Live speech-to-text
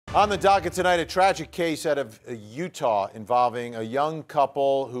On the docket tonight, a tragic case out of Utah involving a young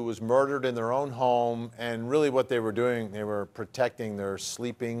couple who was murdered in their own home. And really what they were doing, they were protecting their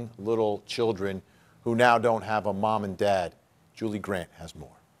sleeping little children who now don't have a mom and dad. Julie Grant has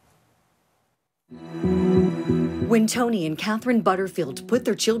more. When Tony and Catherine Butterfield put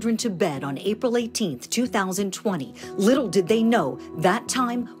their children to bed on April 18th, 2020, little did they know that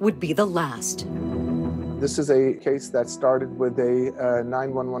time would be the last. This is a case that started with a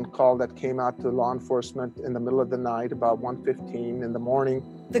 911 call that came out to law enforcement in the middle of the night, about 1:15 in the morning.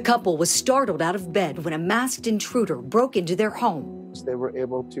 The couple was startled out of bed when a masked intruder broke into their home. They were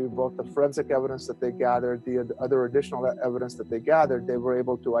able to, both the forensic evidence that they gathered, the other additional evidence that they gathered, they were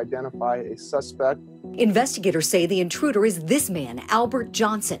able to identify a suspect. Investigators say the intruder is this man, Albert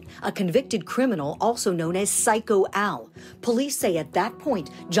Johnson, a convicted criminal also known as Psycho Al. Police say at that point,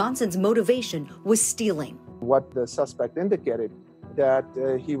 Johnson's motivation was stealing. What the suspect indicated, that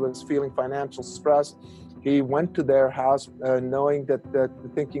he was feeling financial stress. He went to their house knowing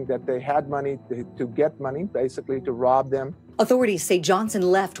thinking that they had money to get money, basically to rob them. Authorities say Johnson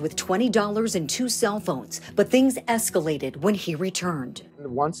left with $20 and 2 cell phones, but things escalated when he returned.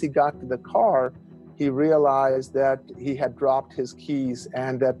 Once he got to the car, he realized that he had dropped his keys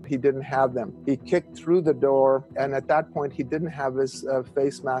and that he didn't have them. He kicked through the door, and at that point, he didn't have his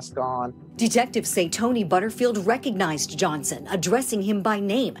face mask on. Detectives say Tony Butterfield recognized Johnson, addressing him by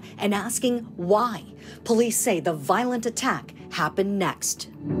name and asking why. Police say the violent attack happened next.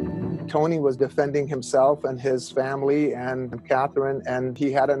 Tony was defending himself and his family and Catherine, and he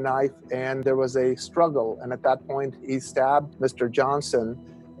had a knife, and there was a struggle. And at that point, he stabbed Mr. Johnson.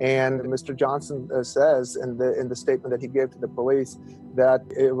 And Mr. Johnson says in the statement that he gave to the police that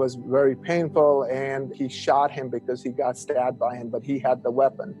it was very painful and he shot him because he got stabbed by him, but he had the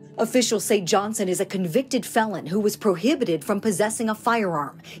weapon. Officials say Johnson is a convicted felon who was prohibited from possessing a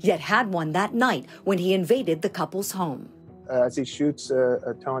firearm, yet had one that night when he invaded the couple's home. As he shoots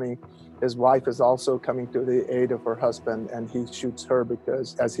Tony, his wife is also coming to the aid of her husband, and he shoots her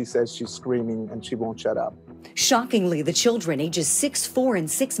because, as he says, she's screaming and she won't shut up. Shockingly, the children, ages 6, 4,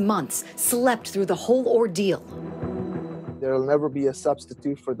 and 6 months, slept through the whole ordeal. There'll never be a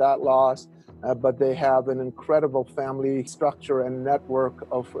substitute for that loss, but they have an incredible family structure and network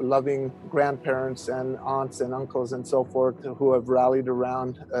of loving grandparents and aunts and uncles and so forth who have rallied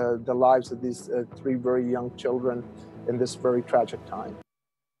around the lives of these 3 very young children in this very tragic time.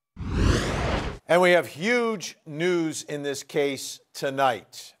 And we have huge news in this case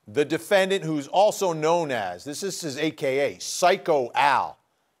tonight. The defendant, who's also known as, this is his AKA, Psycho Al,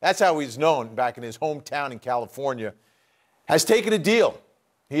 that's how he's known back in his hometown in California, has taken a deal.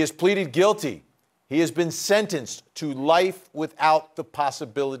 He has pleaded guilty. He has been sentenced to life without the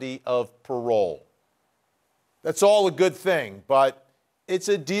possibility of parole. That's all a good thing, but it's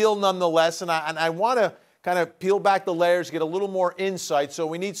a deal nonetheless, and I want to kind of peel back the layers, get a little more insight. So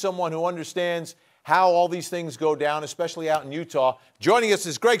we need someone who understands how all these things go down, especially out in Utah. Joining us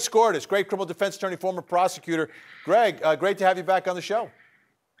is Greg Skordas, great criminal defense attorney, former prosecutor. Greg, great to have you back on the show.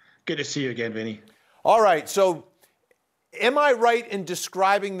 Good to see you again, Vinny. All right, so am I right in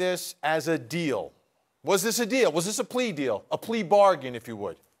describing this as a deal? Was this a deal? Was this a plea deal? A plea bargain, if you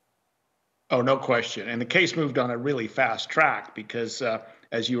would? Oh, no question. And the case moved on a really fast track because,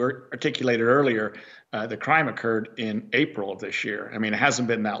 as you articulated earlier, the crime occurred in April of this year. I mean, it hasn't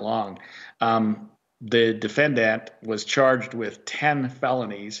been that long. The defendant was charged with 10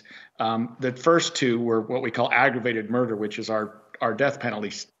 felonies. The first 2 were what we call aggravated murder, which is our death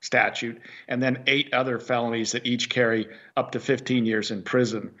penalty statute, and then 8 other felonies that each carry up to 15 years in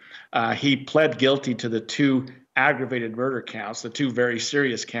prison. He pled guilty to the 2 aggravated murder counts, the 2 very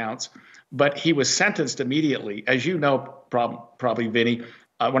serious counts, but he was sentenced immediately. As you know, probably, Vinny,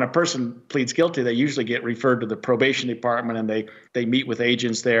 when a person pleads guilty, they usually get referred to the probation department, and they meet with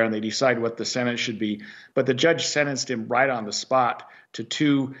agents there and they decide what the sentence should be. But the judge sentenced him right on the spot to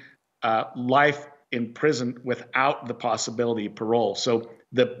 2 life in prison without the possibility of parole. So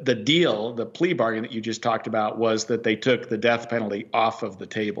the deal, the plea bargain that you just talked about, was that they took the death penalty off of the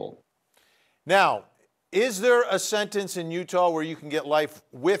table. Now, is there a sentence in Utah where you can get life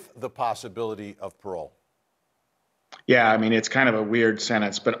with the possibility of parole? Yeah, I mean, it's kind of a weird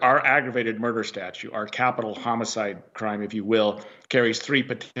sentence, but our aggravated murder statute, our capital homicide crime, if you will, carries 3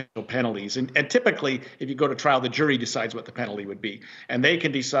 potential penalties. And typically, if you go to trial, the jury decides what the penalty would be. And they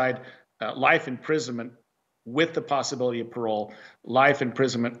can decide life imprisonment with the possibility of parole, life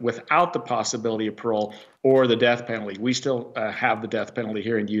imprisonment without the possibility of parole, or the death penalty. We still have the death penalty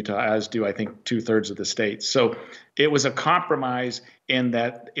here in Utah, as do, I think, 2/3 of the states. So it was a compromise in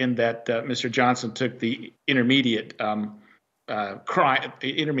that Mr. Johnson took the intermediate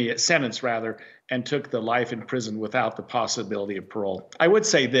intermediate sentence rather, and took the life in prison without the possibility of parole. I would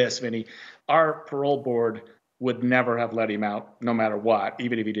say this, Vinny, our parole board would never have let him out no matter what,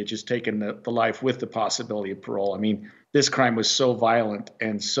 even if he had just taken the life with the possibility of parole. I mean, this crime was so violent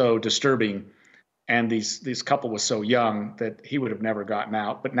and so disturbing, and this couple was so young that he would have never gotten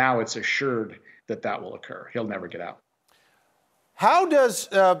out. But now it's assured that that will occur. He'll never get out. How does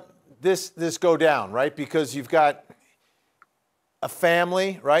this go down, right? Because you've got a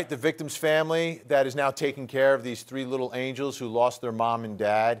family, right, the victim's family, that is now taking care of these three little angels who lost their mom and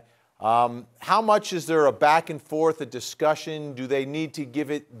dad. How much is there a back and forth, a discussion? Do they need to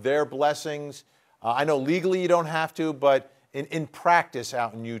give it their blessings? I know legally you don't have to, but in practice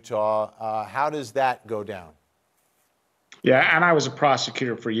out in Utah, how does that go down? Yeah, and I was a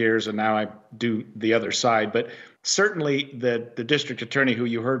prosecutor for years, and now I do the other side. But certainly the district attorney who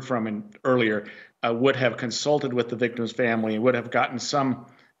you heard from earlier would have consulted with the victim's family and would have gotten some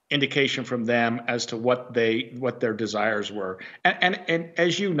indication from them as to what their desires were. And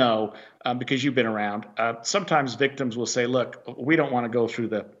as you know, because you've been around, sometimes victims will say, look, we don't want to go through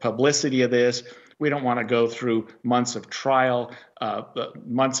the publicity of this. We don't want to go through months of trial,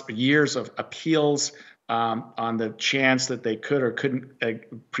 years of appeals on the chance that they could or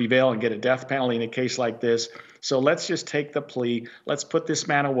couldn't prevail and get a death penalty in a case like this. So let's just take the plea. Let's put this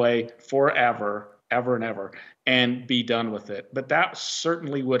man away forever, ever and ever, and be done with it. But that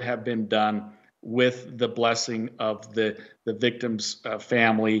certainly would have been done with the blessing of the victim's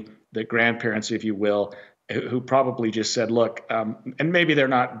family, the grandparents, if you will, who probably just said, look, and maybe they're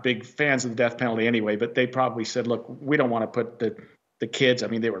not big fans of the death penalty anyway, but they probably said, look, we don't want to put the kids, I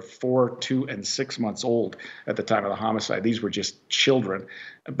mean, they were 4, 2, and 6 months old at the time of the homicide. These were just children,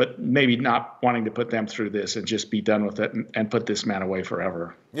 but maybe not wanting to put them through this and just be done with it and put this man away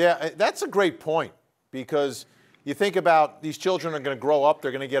forever. Yeah, that's a great point, because you think about these children are going to grow up,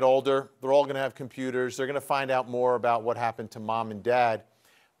 they're going to get older, they're all going to have computers, they're going to find out more about what happened to mom and dad.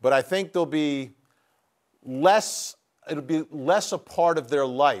 But I think it'll be less a part of their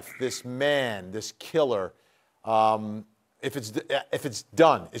life, this man, this killer. If it's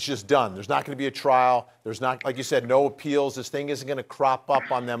done, it's just done. There's not going to be a trial. There's not, like you said, no appeals. This thing isn't going to crop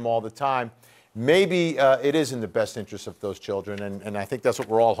up on them all the time. Maybe it is in the best interest of those children, and I think that's what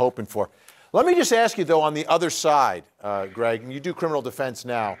we're all hoping for. Let me just ask you, though, on the other side, Greg, and you do criminal defense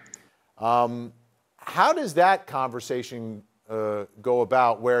now, how does that conversation go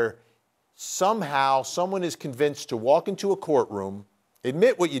about where somehow someone is convinced to walk into a courtroom,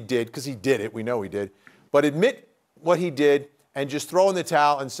 admit what you did, because he did it, we know he did, but admit what he did and just throw in the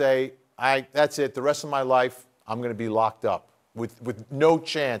towel and say, that's it, the rest of my life, I'm going to be locked up with no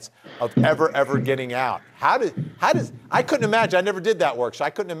chance of ever getting out. How does, I couldn't imagine, I never did that work, so I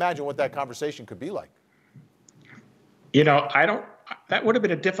couldn't imagine what that conversation could be like. You know, that would have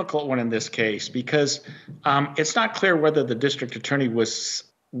been a difficult one in this case, because it's not clear whether the district attorney was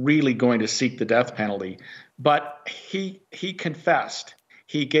really going to seek the death penalty, but he confessed.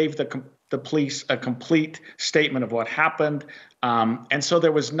 He gave the police a complete statement of what happened. And so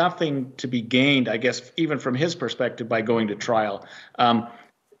there was nothing to be gained, I guess, even from his perspective, by going to trial.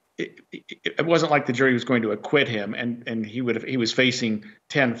 It wasn't like the jury was going to acquit him, and he was facing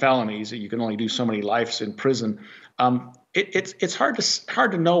 10 felonies. You can only do so many lives in prison. It's hard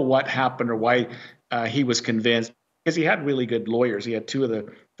to know what happened or why he was convinced, because he had really good lawyers. He had 2 of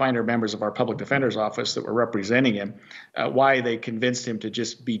the finer members of our public defender's office that were representing him, why they convinced him to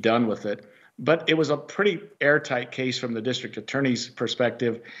just be done with it. But it was a pretty airtight case from the district attorney's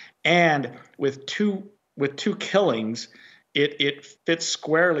perspective. And with two killings, it fits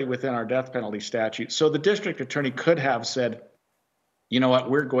squarely within our death penalty statute. So the district attorney could have said, you know what,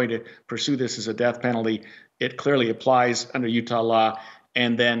 we're going to pursue this as a death penalty. It clearly applies under Utah law.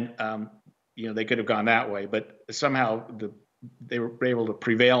 And then, they could have gone that way. But somehow they were able to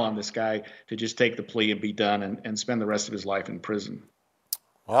prevail on this guy to just take the plea and be done and spend the rest of his life in prison.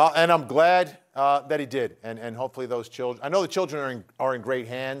 Well, and I'm glad that he did. And hopefully those children, I know the children are in great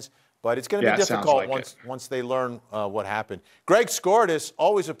hands, but it's going to be difficult once they learn what happened. Greg Skordas,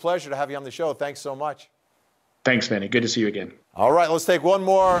 always a pleasure to have you on the show. Thanks so much. Thanks, Manny. Good to see you again. All right, let's take one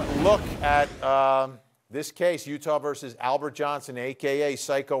more look at this case, Utah versus Albert Johnson, a.k.a.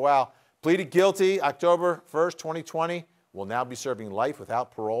 Psycho Al. Pleaded guilty October 1st, 2020. Will now be serving life without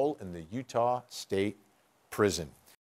parole in the Utah State Prison.